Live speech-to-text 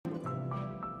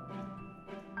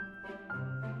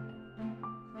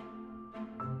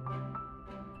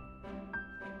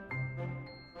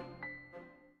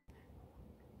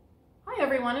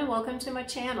everyone, and welcome to my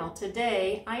channel.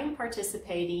 Today I am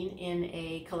participating in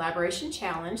a collaboration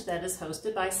challenge that is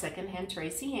hosted by Secondhand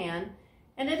Tracey Ann,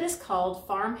 and it is called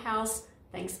Farmhouse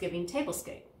Thanksgiving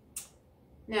Tablescape.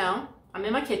 Now, I'm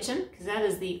in my kitchen because that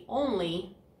is the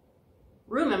only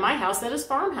room in my house that is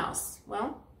farmhouse.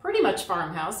 Well, pretty much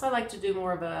farmhouse. I like to do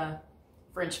more of a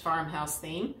French farmhouse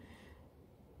theme.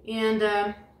 And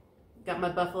got my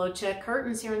buffalo check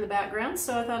curtains here in the background,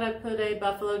 so I thought I'd put a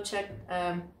buffalo check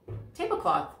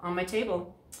tablecloth on my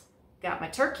table. Got my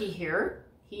turkey here.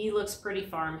 He looks pretty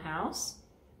farmhouse.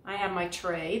 I have my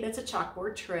tray. That's a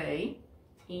chalkboard tray,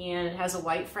 and it has a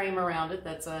white frame around it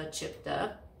that's chipped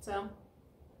up. So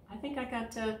I think I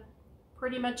got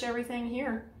pretty much everything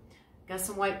here. Got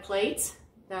some white plates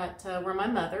that were my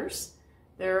mother's.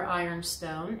 They're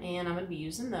ironstone, and I'm going to be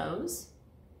using those.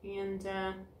 And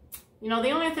you know,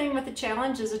 the only thing with the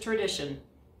challenge is a tradition.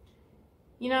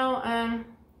 You know,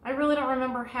 I really don't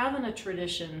remember having a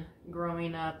tradition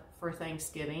growing up for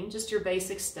Thanksgiving, just your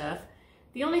basic stuff.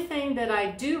 The only thing that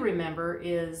I do remember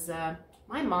is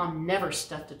my mom never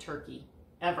stuffed a turkey,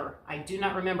 ever. I do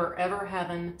not remember ever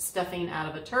having stuffing out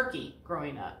of a turkey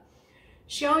growing up.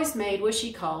 She always made what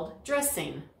she called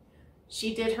dressing.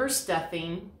 She did her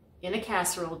stuffing in a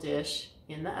casserole dish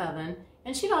in the oven,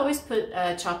 and she'd always put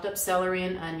chopped up celery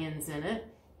and onions in it,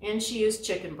 and she used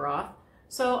chicken broth.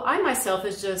 So I myself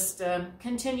has just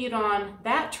continued on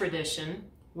that tradition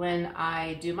when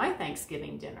I do my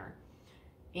Thanksgiving dinner.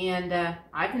 And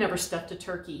I've never stuffed a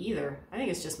turkey either. I think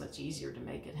it's just much easier to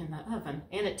make it in the oven,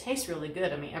 and it tastes really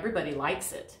good. I mean, everybody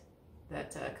likes it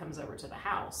that comes over to the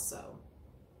house. So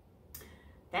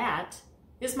that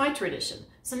is my tradition.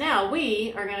 So now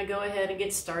we are going to go ahead and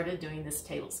get started doing this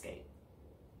tablescape.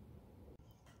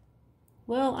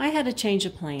 Well, I had a change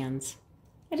of plans.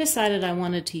 I decided I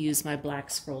wanted to use my black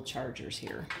scroll chargers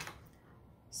here.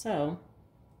 So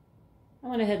I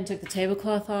went ahead and took the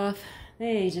tablecloth off.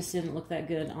 They just didn't look that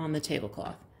good on the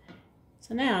tablecloth.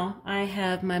 So now I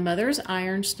have my mother's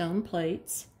ironstone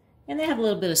plates, and they have a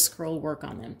little bit of scroll work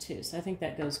on them too. So I think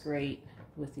that goes great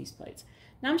with these plates.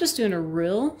 Now I'm just doing a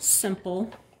real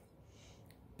simple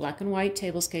black and white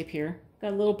tablescape here.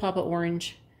 Got a little pop of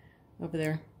orange over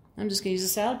there. I'm just going to use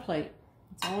a salad plate.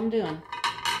 That's all I'm doing.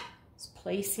 Just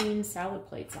placing salad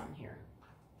plates on here.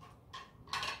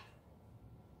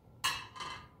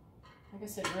 Like I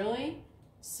said, really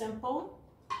simple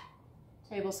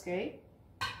tablescape.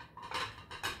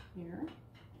 Here.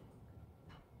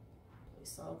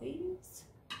 Place all these.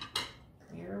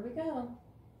 Here we go.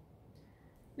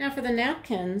 Now for the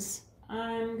napkins,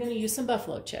 I'm going to use some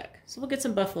buffalo check. So we'll get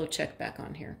some buffalo check back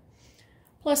on here.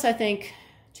 Plus, I think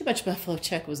too much buffalo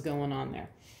check was going on there.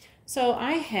 So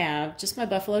I have just my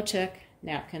buffalo check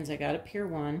napkins. I got a Pier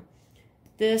 1.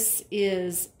 This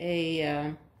is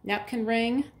a napkin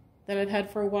ring that I've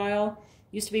had for a while.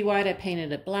 Used to be white. I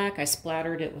painted it black. I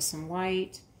splattered it with some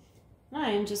white. And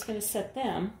I am just going to set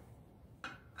them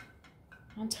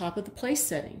on top of the place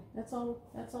setting. That's all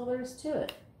there is to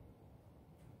it.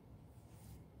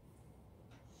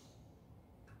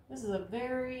 This is a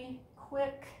very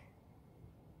quick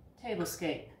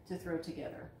tablescape to throw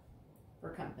together for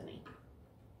company.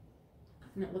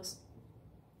 And it looks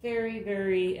very,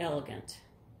 very elegant.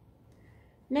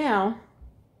 Now,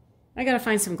 I gotta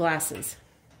find some glasses.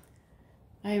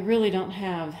 I really don't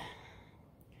have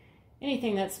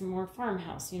anything that's more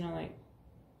farmhouse, you know, like,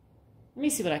 let me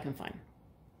see what I can find.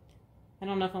 I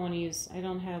don't know if I want to use, I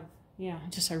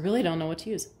really don't know what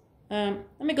to use.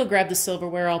 Let me go grab the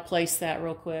silverware. I'll place that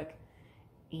real quick,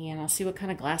 and I'll see what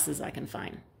kind of glasses I can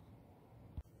find.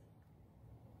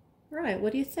 All right,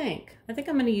 what do you think? I think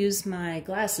I'm going to use my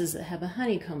glasses that have a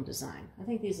honeycomb design. I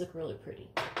think these look really pretty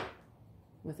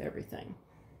with everything.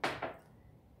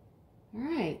 All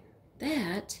right,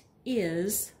 that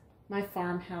is my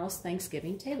Farmhouse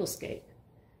Thanksgiving Tablescape.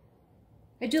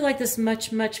 I do like this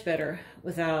much, much better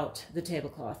without the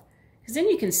tablecloth, because then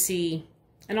you can see,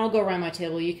 and I'll go around my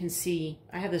table, you can see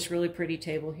I have this really pretty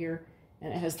table here,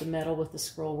 and it has the metal with the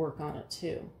scroll work on it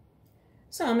too.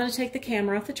 So I'm going to take the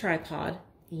camera off the tripod,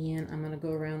 and I'm going to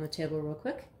go around the table real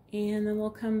quick, and then we'll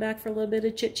come back for a little bit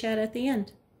of chit chat at the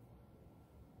end.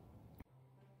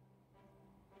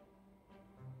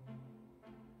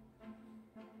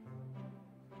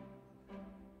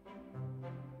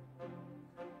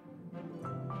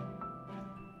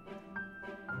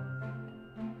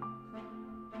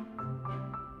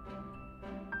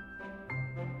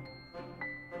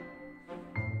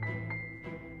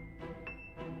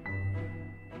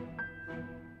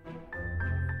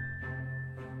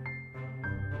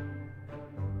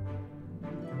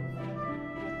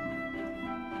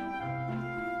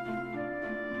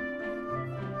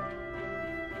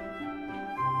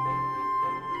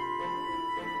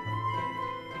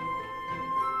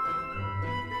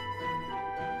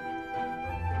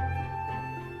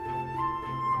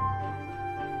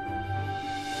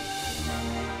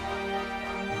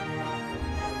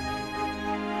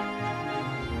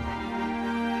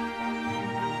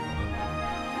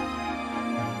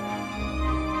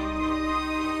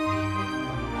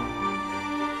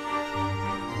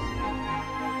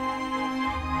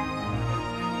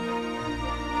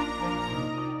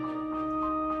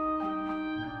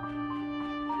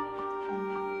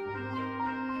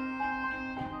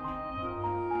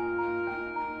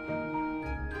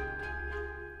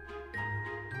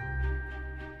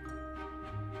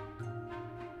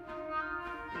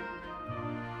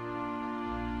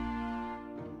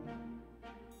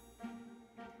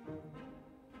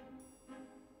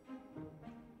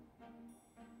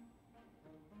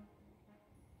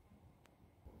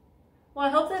 Well,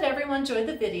 I hope that everyone enjoyed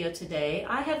the video today.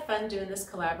 I had fun doing this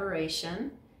collaboration.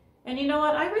 And you know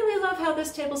what? I really love how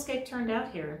this tablescape turned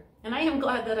out here. And I am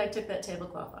glad that I took that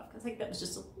tablecloth off. I think that was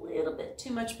just a little bit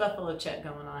too much buffalo check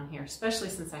going on here, especially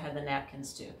since I had the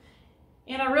napkins too.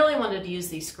 And I really wanted to use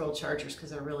these scroll chargers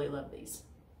because I really love these.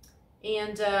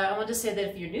 And I want to say that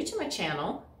if you're new to my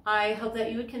channel, I hope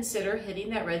that you would consider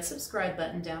hitting that red subscribe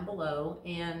button down below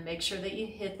and make sure that you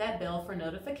hit that bell for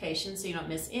notifications so you don't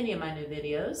miss any of my new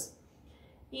videos.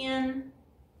 And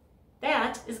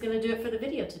that is going to do it for the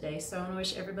video today. So I want to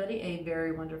wish everybody a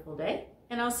very wonderful day,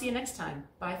 and I'll see you next time.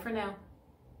 Bye for now.